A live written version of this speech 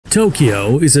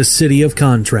Tokyo is a city of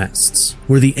contrasts,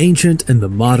 where the ancient and the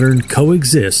modern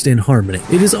coexist in harmony.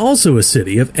 It is also a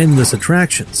city of endless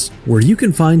attractions, where you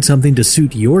can find something to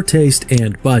suit your taste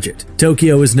and budget.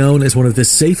 Tokyo is known as one of the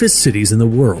safest cities in the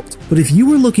world, but if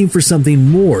you are looking for something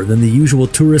more than the usual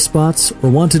tourist spots or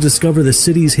want to discover the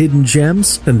city's hidden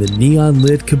gems, then the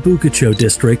neon-lit Kabukicho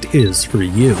district is for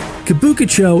you.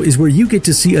 Kabukicho is where you get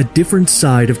to see a different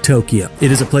side of Tokyo. It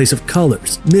is a place of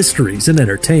colors, mysteries, and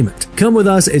entertainment. Come with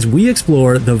us as we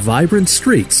explore the vibrant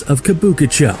streets of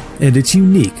Kabukicho and its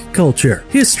unique culture.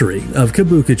 History of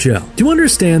Kabukicho. To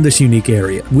understand this unique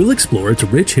area, we'll explore its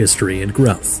rich history and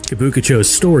growth. Kabukicho's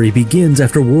story begins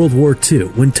after World War II,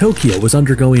 when Tokyo was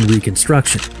undergoing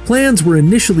reconstruction. Plans were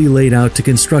initially laid out to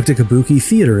construct a kabuki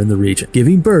theater in the region,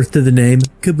 giving birth to the name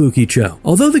Kabukicho.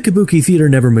 Although the kabuki theater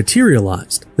never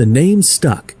materialized, the name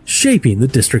stuck, shaping the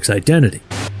district's identity.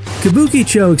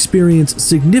 Kabukicho experienced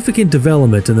significant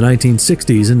development in the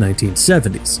 1960s and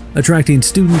 1970s, attracting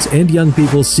students and young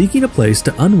people seeking a place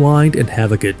to unwind and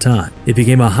have a good time. It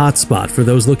became a hotspot for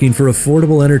those looking for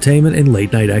affordable entertainment and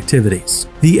late-night activities.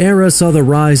 The era saw the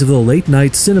rise of the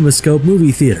late-night CinemaScope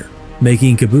movie theater,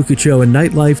 making Kabukicho a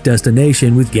nightlife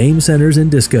destination with game centers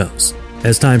and discos.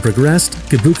 As time progressed,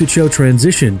 Kabukicho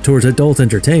transitioned towards adult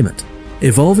entertainment,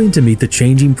 evolving to meet the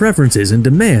changing preferences and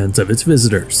demands of its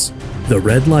visitors. The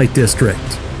Red Light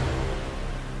District.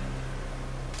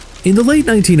 In the late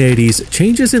 1980s,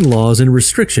 changes in laws and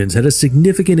restrictions had a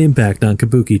significant impact on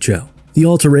Kabukicho. The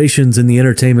alterations in the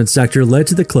entertainment sector led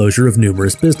to the closure of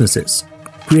numerous businesses,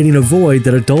 creating a void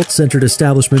that adult-centered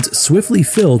establishments swiftly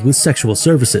filled with sexual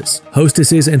services.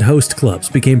 Hostesses and host clubs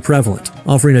became prevalent,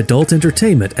 offering adult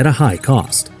entertainment at a high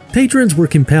cost. Patrons were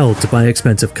compelled to buy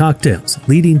expensive cocktails,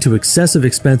 leading to excessive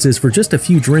expenses for just a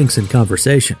few drinks and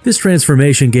conversation. This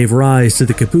transformation gave rise to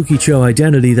the Kabukicho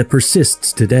identity that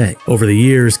persists today. Over the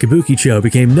years, Kabukicho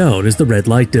became known as the Red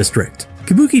Light District.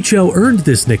 Kabukicho earned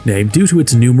this nickname due to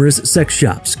its numerous sex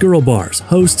shops, girl bars,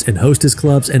 hosts and hostess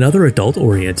clubs, and other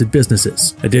adult-oriented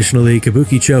businesses. Additionally,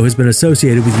 Kabukicho has been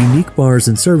associated with unique bars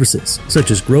and services,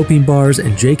 such as groping bars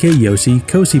and JK Yoshi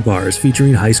Kosi bars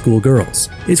featuring high school girls.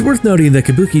 It's worth noting that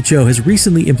Kabukicho has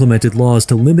recently implemented laws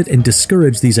to limit and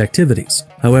discourage these activities.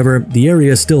 However, the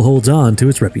area still holds on to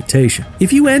its reputation.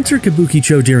 If you enter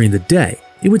Kabukicho during the day,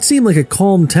 it would seem like a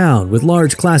calm town with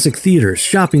large classic theaters,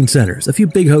 shopping centers, a few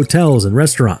big hotels, and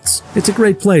restaurants. It's a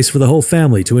great place for the whole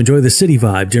family to enjoy the city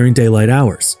vibe during daylight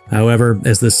hours. However,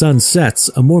 as the sun sets,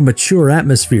 a more mature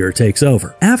atmosphere takes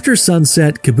over. After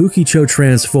sunset, Kabukicho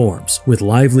transforms, with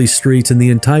lively streets and the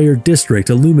entire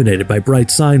district illuminated by bright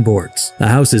signboards. The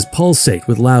houses pulsate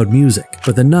with loud music,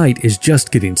 but the night is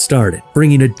just getting started,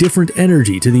 bringing a different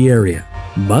energy to the area.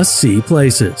 Must-see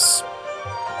places.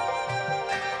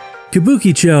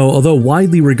 Kabukicho, although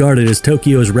widely regarded as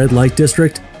Tokyo's red light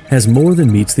district, has more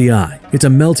than meets the eye. It's a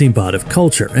melting pot of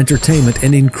culture, entertainment,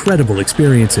 and incredible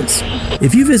experiences.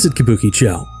 If you visit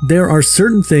Kabukicho, there are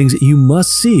certain things you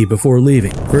must see before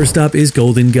leaving. First up is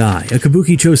Golden Gai, a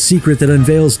Kabukicho secret that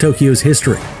unveils Tokyo's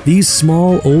history. These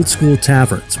small, old-school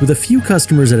taverns, with a few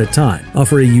customers at a time,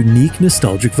 offer a unique,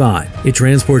 nostalgic vibe. It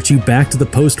transports you back to the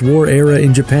post-war era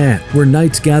in Japan, where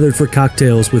nights gathered for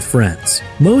cocktails with friends.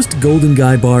 Most Golden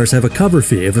Gai bars have a cover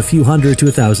fee of a few hundred to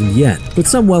 1,000 yen, but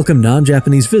some welcome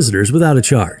non-Japanese visitors without a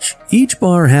charge. Each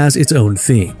bar has its own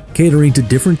theme, catering to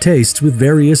different tastes with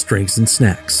various drinks and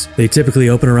snacks. They typically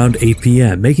open around 8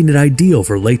 p.m., making it ideal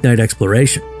for late-night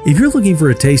exploration. If you're looking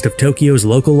for a taste of Tokyo's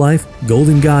local life,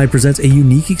 Golden Gai presents a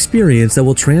unique experience that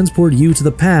will transport you to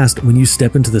the past when you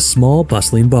step into the small,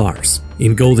 bustling bars.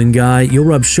 In Golden Gai, you'll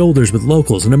rub shoulders with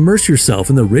locals and immerse yourself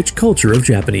in the rich culture of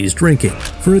Japanese drinking.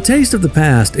 For a taste of the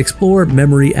past, explore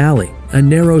Memory Alley, a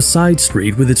narrow side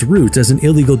street with its roots as an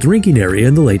illegal drinking area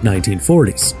in the late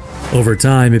 1940s. Over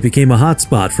time, it became a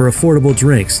hotspot for affordable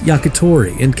drinks,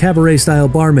 yakitori, and cabaret-style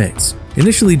barmaids.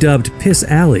 Initially dubbed Piss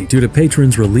Alley due to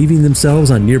patrons relieving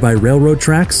themselves on nearby railroad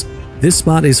tracks, this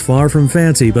spot is far from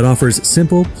fancy but offers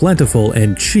simple, plentiful,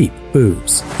 and cheap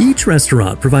booze. Each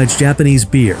restaurant provides Japanese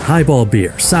beer, highball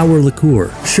beer, sour liqueur,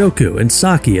 shoku, and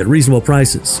sake at reasonable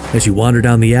prices. As you wander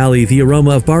down the alley, the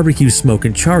aroma of barbecue smoke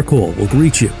and charcoal will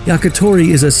greet you. Yakitori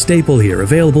is a staple here,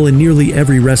 available in nearly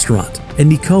every restaurant.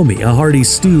 And nikomi, a hearty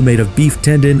stew made of beef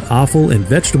tendon, offal, and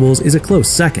vegetables, is a close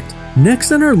second.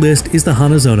 Next on our list is the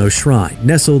Hanazono Shrine,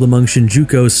 nestled among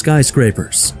Shinjuku's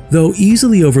skyscrapers. Though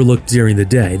easily overlooked during the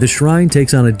day, the shrine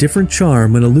takes on a different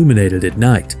charm when illuminated at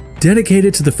night.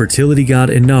 Dedicated to the fertility god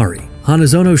Inari,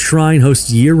 Hanazono Shrine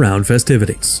hosts year-round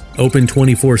festivities. Open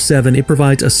 24/7, it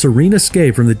provides a serene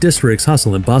escape from the district's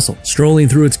hustle and bustle. Strolling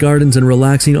through its gardens and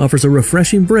relaxing offers a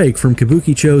refreshing break from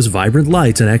Kabukicho's vibrant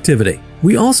lights and activity.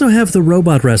 We also have the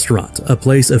Robot Restaurant, a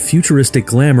place of futuristic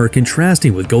glamour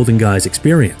contrasting with Golden Guy's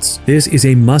experience. This is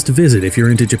a must-visit if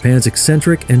you're into Japan's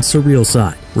eccentric and surreal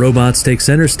side. Robots take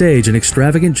center stage in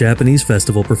extravagant Japanese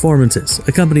festival performances,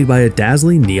 accompanied by a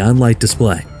dazzling neon light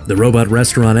display. The Robot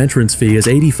Restaurant entrance fee is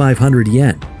 8,500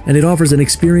 yen, and it offers an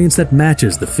experience that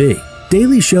matches the fee.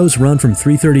 Daily shows run from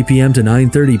 3:30 p.m. to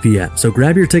 9:30 p.m., so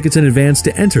grab your tickets in advance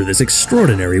to enter this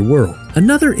extraordinary world.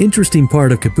 Another interesting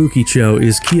part of Kabukicho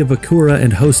is Kiyabakura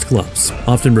and host clubs,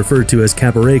 often referred to as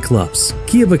cabaret clubs.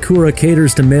 Kiyabakura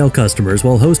caters to male customers,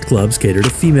 while host clubs cater to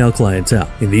female clientele.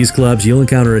 In these clubs, you'll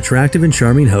encounter attractive and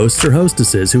charming hosts or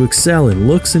hostesses who excel in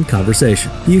looks and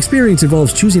conversation. The experience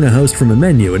involves choosing a host from a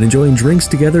menu and enjoying drinks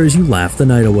together as you laugh the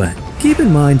night away. Keep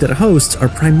in mind that hosts are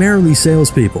primarily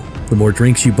salespeople. The more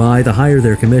drinks you buy, the higher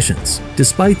their commissions.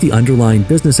 Despite the underlying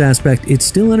business aspect, it's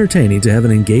still entertaining to have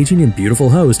an engaging and beautiful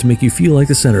host make you feel like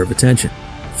the center of attention.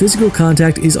 Physical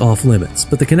contact is off limits,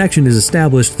 but the connection is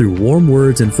established through warm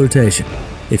words and flirtation.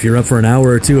 If you're up for an hour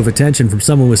or two of attention from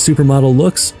someone with supermodel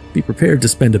looks, be prepared to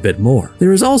spend a bit more.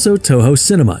 There is also Toho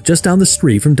Cinema, just down the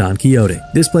street from Don Quixote.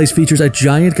 This place features a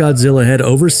giant Godzilla head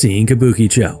overseeing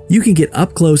Kabukicho. You can get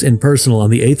up close and personal on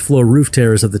the 8th floor roof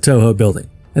terrace of the Toho building.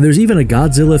 And there's even a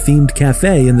Godzilla-themed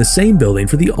cafe in the same building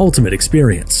for the ultimate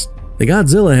experience. The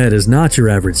Godzilla head is not your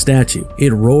average statue.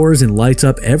 It roars and lights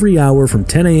up every hour from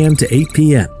 10 a.m. to 8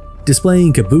 p.m.,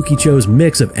 displaying Kabukicho's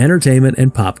mix of entertainment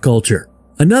and pop culture.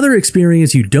 Another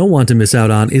experience you don't want to miss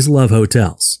out on is love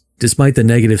hotels. Despite the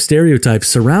negative stereotypes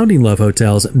surrounding love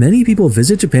hotels, many people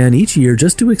visit Japan each year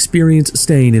just to experience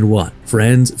staying in one.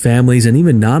 Friends, families, and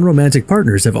even non-romantic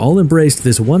partners have all embraced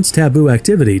this once taboo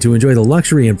activity to enjoy the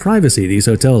luxury and privacy these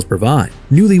hotels provide.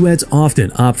 Newlyweds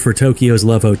often opt for Tokyo's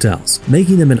love hotels,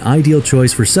 making them an ideal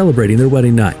choice for celebrating their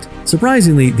wedding night.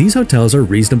 Surprisingly, these hotels are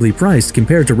reasonably priced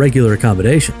compared to regular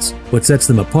accommodations. What sets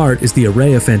them apart is the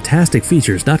array of fantastic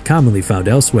features not commonly found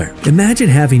elsewhere. Imagine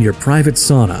having your private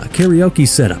sauna, a karaoke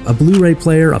setup, a Blu-ray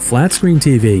player, a flat-screen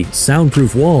TV,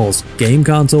 soundproof walls, game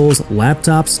consoles,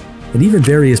 laptops, and even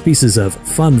various pieces of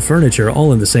fun furniture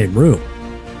all in the same room.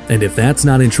 And if that's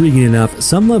not intriguing enough,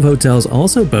 some love hotels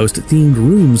also boast themed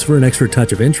rooms for an extra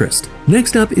touch of interest.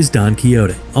 Next up is Don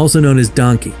Quixote, also known as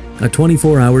Donkey, a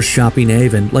 24-hour shopping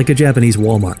haven like a Japanese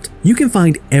Walmart. You can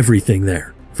find everything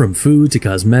there. From food to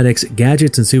cosmetics,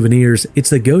 gadgets, and souvenirs,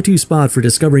 it's the go-to spot for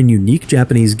discovering unique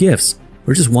Japanese gifts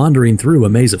or just wandering through a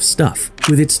maze of stuff.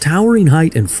 With its towering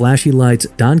height and flashy lights,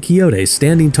 Don Quixote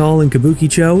standing tall in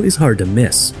Kabukicho is hard to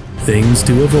miss. Things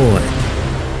to avoid.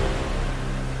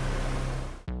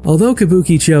 Although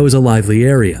Kabukicho is a lively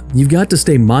area, you've got to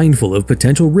stay mindful of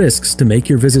potential risks to make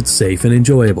your visit safe and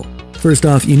enjoyable. First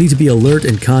off, you need to be alert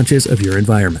and conscious of your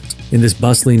environment. In this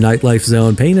bustling nightlife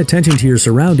zone, paying attention to your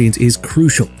surroundings is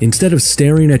crucial. Instead of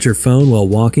staring at your phone while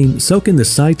walking, soak in the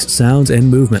sights, sounds, and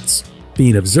movements.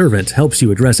 Being observant helps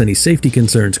you address any safety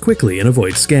concerns quickly and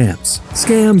avoid scams.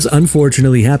 Scams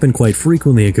unfortunately happen quite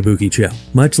frequently in Kabukicho,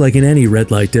 much like in any red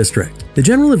light district. The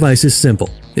general advice is simple.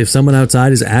 If someone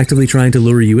outside is actively trying to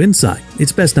lure you inside,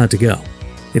 it's best not to go.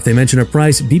 If they mention a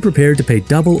price, be prepared to pay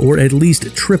double or at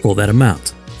least triple that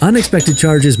amount. Unexpected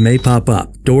charges may pop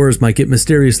up, doors might get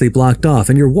mysteriously blocked off,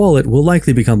 and your wallet will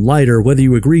likely become lighter whether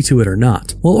you agree to it or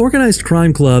not. While organized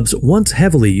crime clubs once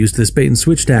heavily used this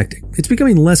bait-and-switch tactic, it's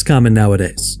becoming less common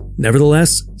nowadays.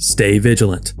 Nevertheless, stay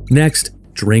vigilant. Next,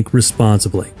 drink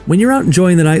responsibly. When you're out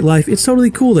enjoying the nightlife, it's totally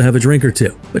cool to have a drink or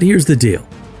two. But here's the deal.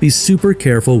 Be super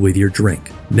careful with your drink.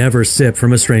 Never sip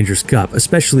from a stranger's cup,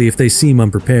 especially if they seem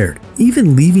unprepared.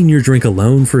 Even leaving your drink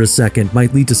alone for a second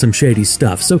might lead to some shady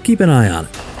stuff, so keep an eye on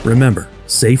it. Remember,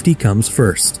 safety comes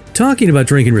first. Talking about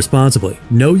drinking responsibly,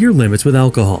 know your limits with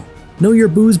alcohol. Know your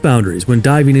booze boundaries when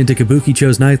diving into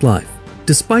Kabukicho's nightlife.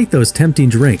 Despite those tempting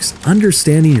drinks,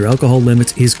 understanding your alcohol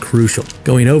limits is crucial.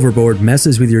 Going overboard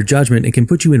messes with your judgment and can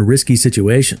put you in risky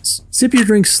situations. Sip your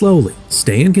drinks slowly,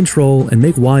 stay in control, and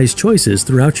make wise choices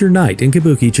throughout your night in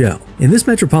Kabukicho. In this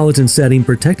metropolitan setting,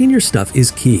 protecting your stuff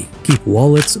is key. Keep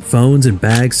wallets, phones, and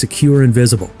bags secure and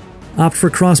visible. Opt for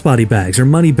crossbody bags or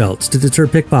money belts to deter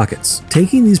pickpockets.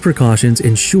 Taking these precautions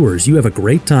ensures you have a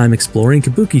great time exploring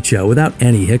Kabukicho without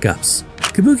any hiccups.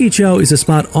 Kabukicho is a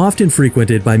spot often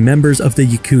frequented by members of the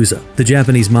Yakuza, the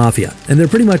Japanese mafia, and they're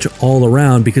pretty much all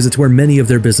around because it's where many of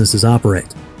their businesses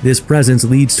operate. This presence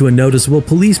leads to a noticeable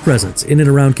police presence in and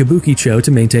around Kabukicho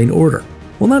to maintain order.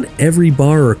 While not every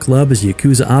bar or club is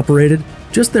Yakuza operated,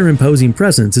 just their imposing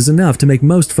presence is enough to make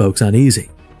most folks uneasy.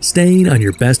 Staying on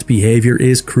your best behavior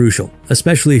is crucial,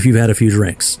 especially if you've had a few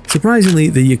drinks. Surprisingly,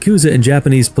 the Yakuza and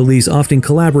Japanese police often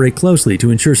collaborate closely to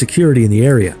ensure security in the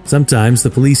area. Sometimes the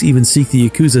police even seek the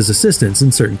Yakuza's assistance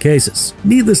in certain cases.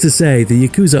 Needless to say, the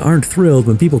Yakuza aren't thrilled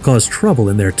when people cause trouble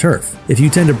in their turf. If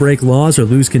you tend to break laws or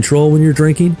lose control when you're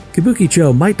drinking,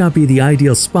 Kabukicho might not be the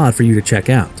ideal spot for you to check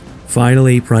out.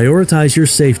 Finally, prioritize your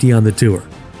safety on the tour.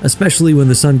 Especially when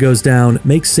the sun goes down,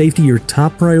 make safety your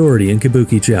top priority in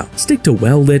Kabukicho. Stick to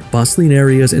well-lit, bustling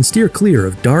areas and steer clear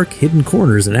of dark, hidden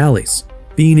corners and alleys.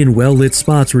 Being in well-lit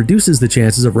spots reduces the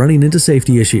chances of running into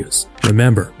safety issues.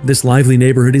 Remember, this lively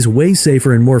neighborhood is way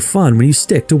safer and more fun when you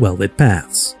stick to well-lit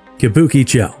paths.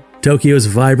 Kabukicho, Tokyo's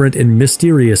vibrant and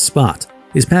mysterious spot,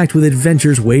 is packed with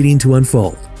adventures waiting to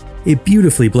unfold. It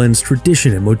beautifully blends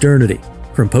tradition and modernity,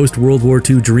 from post-World War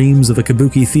II dreams of a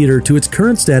kabuki theater to its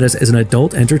current status as an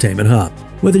adult entertainment hub.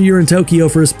 Whether you're in Tokyo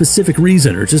for a specific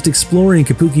reason or just exploring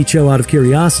Kabukicho out of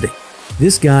curiosity,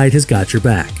 this guide has got your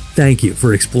back. Thank you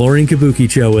for exploring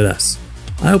Kabukicho with us.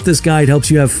 I hope this guide helps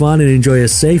you have fun and enjoy a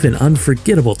safe and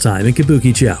unforgettable time in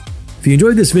Kabukicho. If you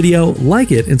enjoyed this video,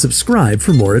 like it and subscribe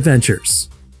for more adventures.